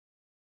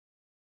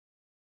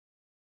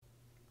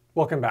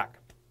Welcome back.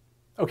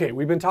 Okay,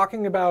 we've been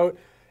talking about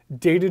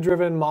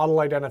data-driven model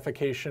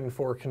identification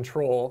for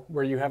control,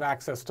 where you have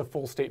access to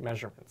full state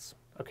measurements.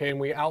 Okay, and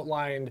we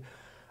outlined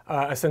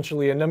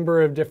essentially a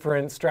number of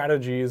different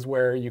strategies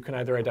where you can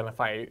either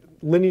identify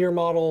linear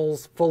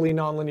models, fully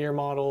nonlinear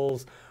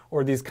models,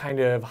 or these kind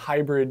of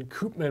hybrid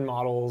Koopman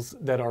models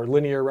that are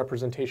linear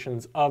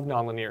representations of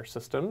nonlinear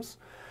systems.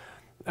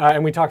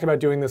 And we talked about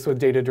doing this with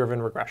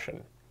data-driven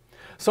regression.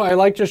 So I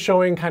like just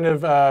showing kind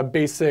of a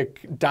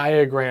basic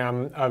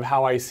diagram of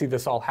how I see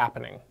this all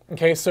happening.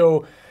 Okay,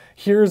 so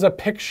here's a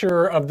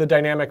picture of the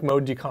dynamic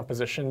mode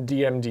decomposition,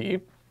 DMD.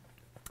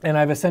 And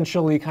I've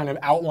essentially kind of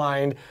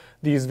outlined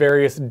these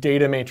various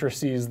data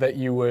matrices that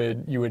you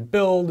would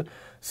build.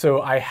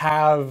 So I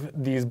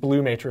have these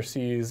blue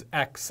matrices,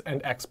 X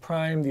and X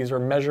prime. These are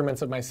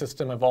measurements of my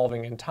system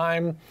evolving in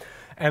time.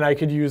 And I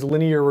could use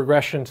linear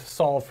regression to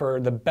solve for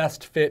the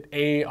best fit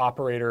A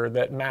operator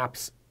that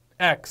maps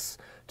X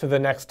to the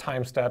next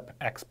time step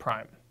X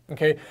prime.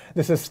 Okay,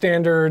 this is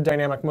standard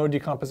dynamic mode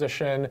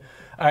decomposition.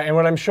 And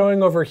what I'm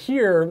showing over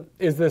here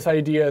is this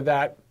idea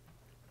that,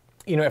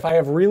 if I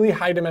have really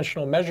high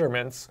dimensional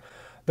measurements,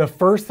 the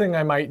first thing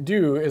I might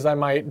do is I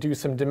might do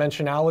some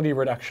dimensionality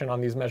reduction on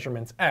these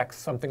measurements X,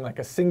 something like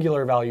a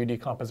singular value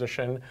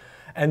decomposition.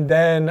 And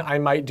then I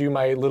might do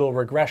my little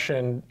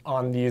regression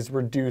on these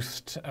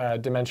reduced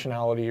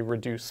dimensionality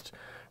reduced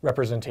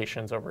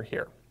representations over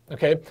here.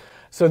 Okay,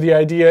 so the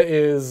idea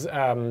is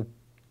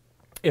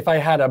if I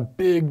had a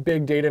big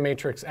data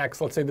matrix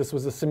X, let's say this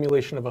was a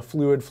simulation of a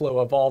fluid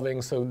flow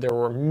evolving, so there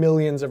were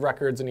millions of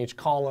records in each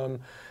column,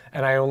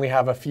 and I only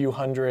have a few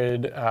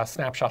hundred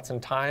snapshots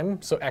in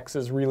time, so X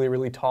is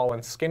really tall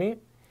and skinny,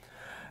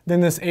 then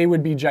this A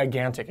would be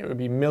gigantic. It would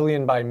be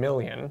million by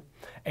million,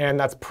 and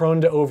that's prone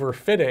to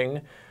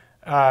overfitting,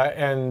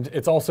 and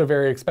it's also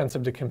very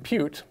expensive to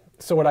compute.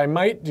 So what I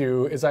might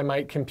do is I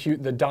might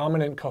compute the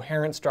dominant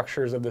coherent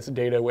structures of this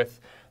data with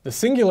the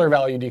singular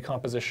value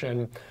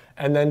decomposition,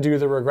 and then do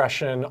the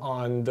regression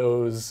on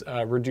those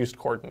reduced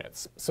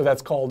coordinates. So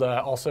that's called,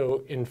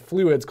 also in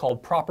fluids,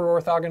 called proper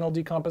orthogonal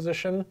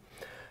decomposition.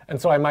 And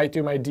so I might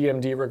do my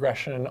DMD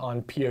regression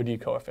on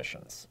POD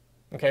coefficients.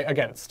 Okay,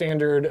 again,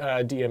 standard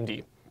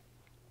DMD.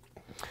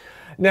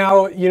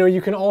 Now,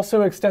 you can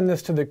also extend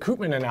this to the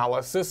Koopman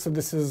analysis. So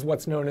this is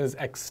what's known as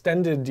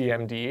extended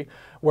DMD,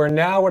 where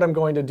now what I'm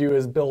going to do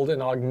is build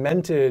an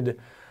augmented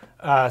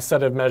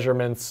set of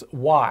measurements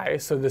Y.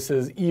 So this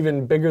is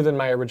even bigger than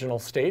my original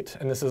state,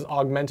 and this is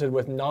augmented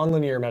with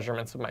nonlinear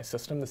measurements of my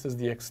system. This is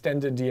the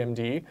extended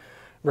DMD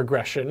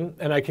regression,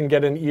 and I can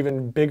get an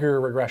even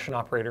bigger regression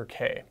operator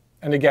K.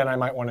 And again, I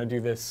might want to do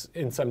this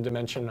in some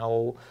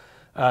dimensional,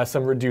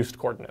 some reduced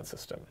coordinate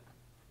system.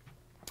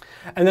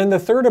 And then the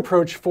third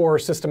approach for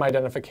system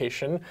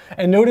identification,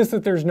 and notice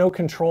that there's no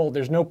control,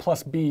 there's no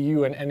plus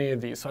BU in any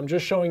of these. So I'm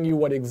just showing you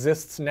what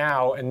exists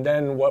now and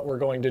then what we're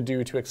going to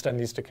do to extend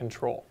these to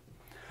control.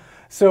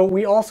 So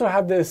we also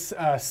have this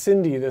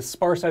SINDy, this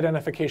sparse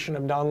identification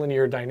of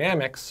nonlinear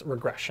dynamics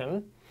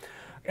regression.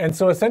 And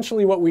so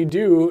essentially what we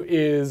do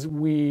is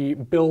we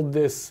build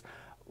this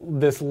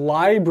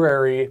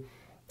library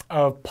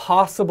of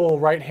possible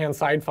right-hand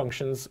side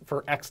functions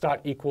for x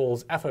dot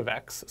equals f of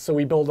x. So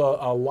we build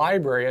a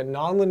library, a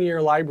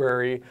nonlinear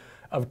library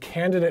of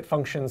candidate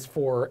functions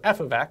for f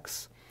of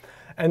x.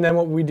 And then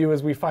what we do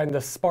is we find the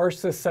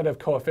sparsest set of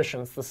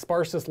coefficients, the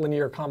sparsest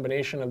linear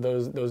combination of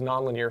those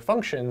nonlinear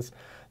functions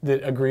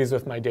that agrees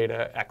with my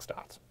data x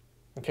dot.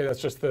 Okay, that's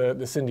just the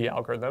SINDy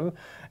algorithm.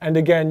 And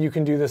again, you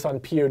can do this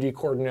on POD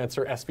coordinates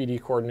or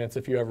SVD coordinates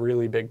if you have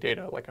really big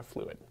data like a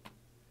fluid.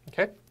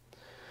 Okay?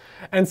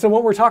 And so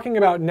what we're talking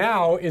about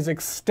now is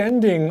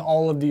extending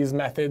all of these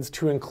methods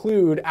to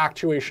include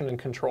actuation and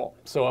control,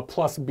 so a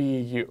plus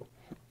BU.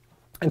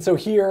 And so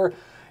here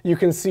you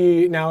can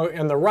see now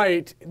on the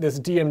right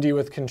this DMD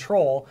with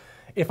control.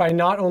 If I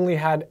not only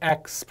had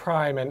X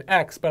prime and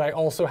X, but I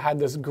also had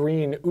this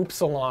green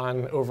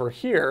upsilon over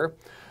here,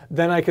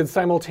 then I could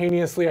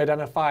simultaneously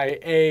identify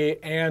A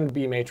and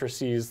B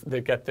matrices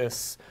that get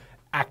this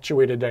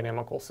actuated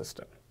dynamical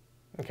system.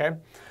 Okay?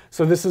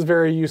 So this is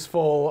very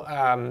useful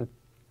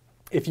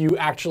if you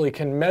actually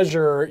can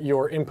measure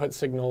your input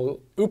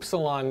signal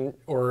upsilon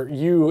or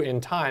U in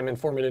time and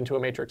form it into a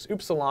matrix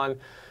upsilon,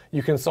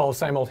 you can solve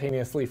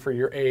simultaneously for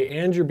your A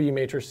and your B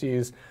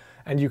matrices,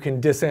 and you can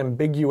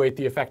disambiguate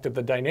the effect of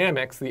the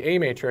dynamics, the A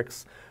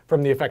matrix,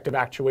 from the effect of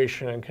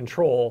actuation and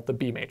control, the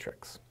B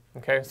matrix.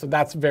 Okay, so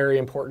that's very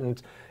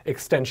important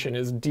extension,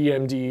 is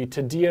DMD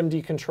to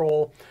DMD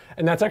control.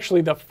 And that's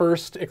actually the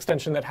first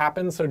extension that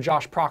happened. So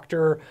Josh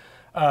Proctor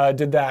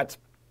did that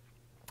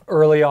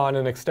early on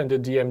in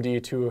extended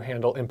DMD to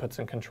handle inputs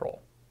and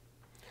control.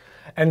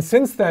 And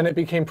since then, it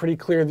became pretty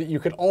clear that you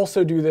could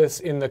also do this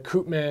in the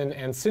Koopman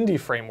and SINDy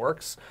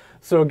frameworks.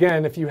 So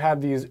again, if you have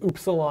these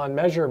upsilon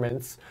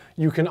measurements,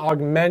 you can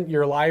augment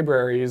your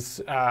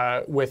libraries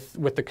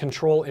with the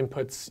control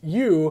inputs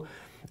U,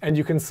 and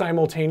you can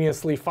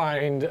simultaneously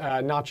find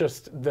not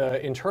just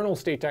the internal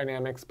state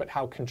dynamics, but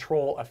how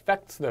control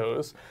affects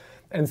those.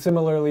 And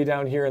similarly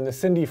down here in the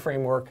SINDy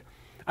framework,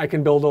 I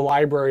can build a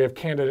library of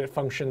candidate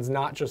functions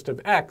not just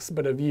of x,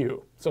 but of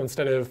u. So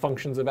instead of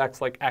functions of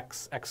x like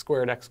x, x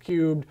squared, x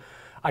cubed,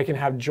 I can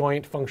have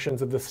joint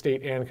functions of the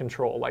state and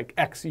control, like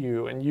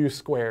xu and u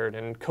squared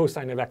and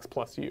cosine of x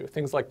plus u,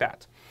 things like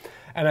that.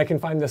 And I can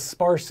find the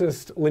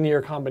sparsest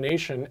linear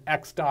combination,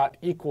 x dot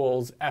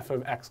equals f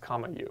of x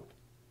comma u.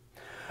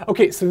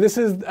 OK, so this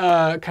is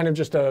kind of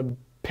just a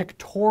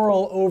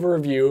pictorial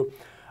overview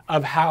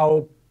of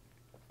how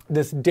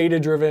this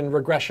data-driven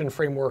regression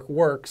framework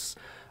works.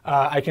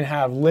 I can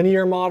have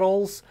linear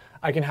models.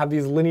 I can have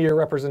these linear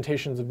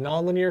representations of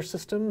nonlinear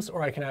systems,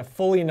 or I can have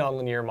fully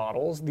nonlinear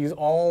models. These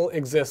all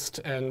exist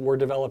and were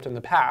developed in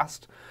the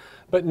past.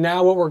 But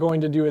now what we're going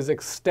to do is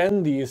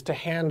extend these to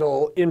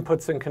handle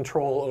inputs and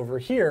control over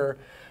here.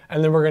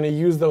 And then we're going to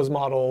use those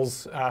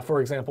models,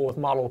 for example, with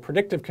model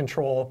predictive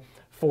control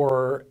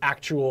for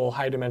actual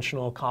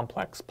high-dimensional,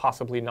 complex,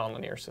 possibly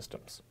nonlinear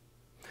systems.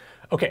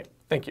 OK,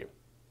 thank you.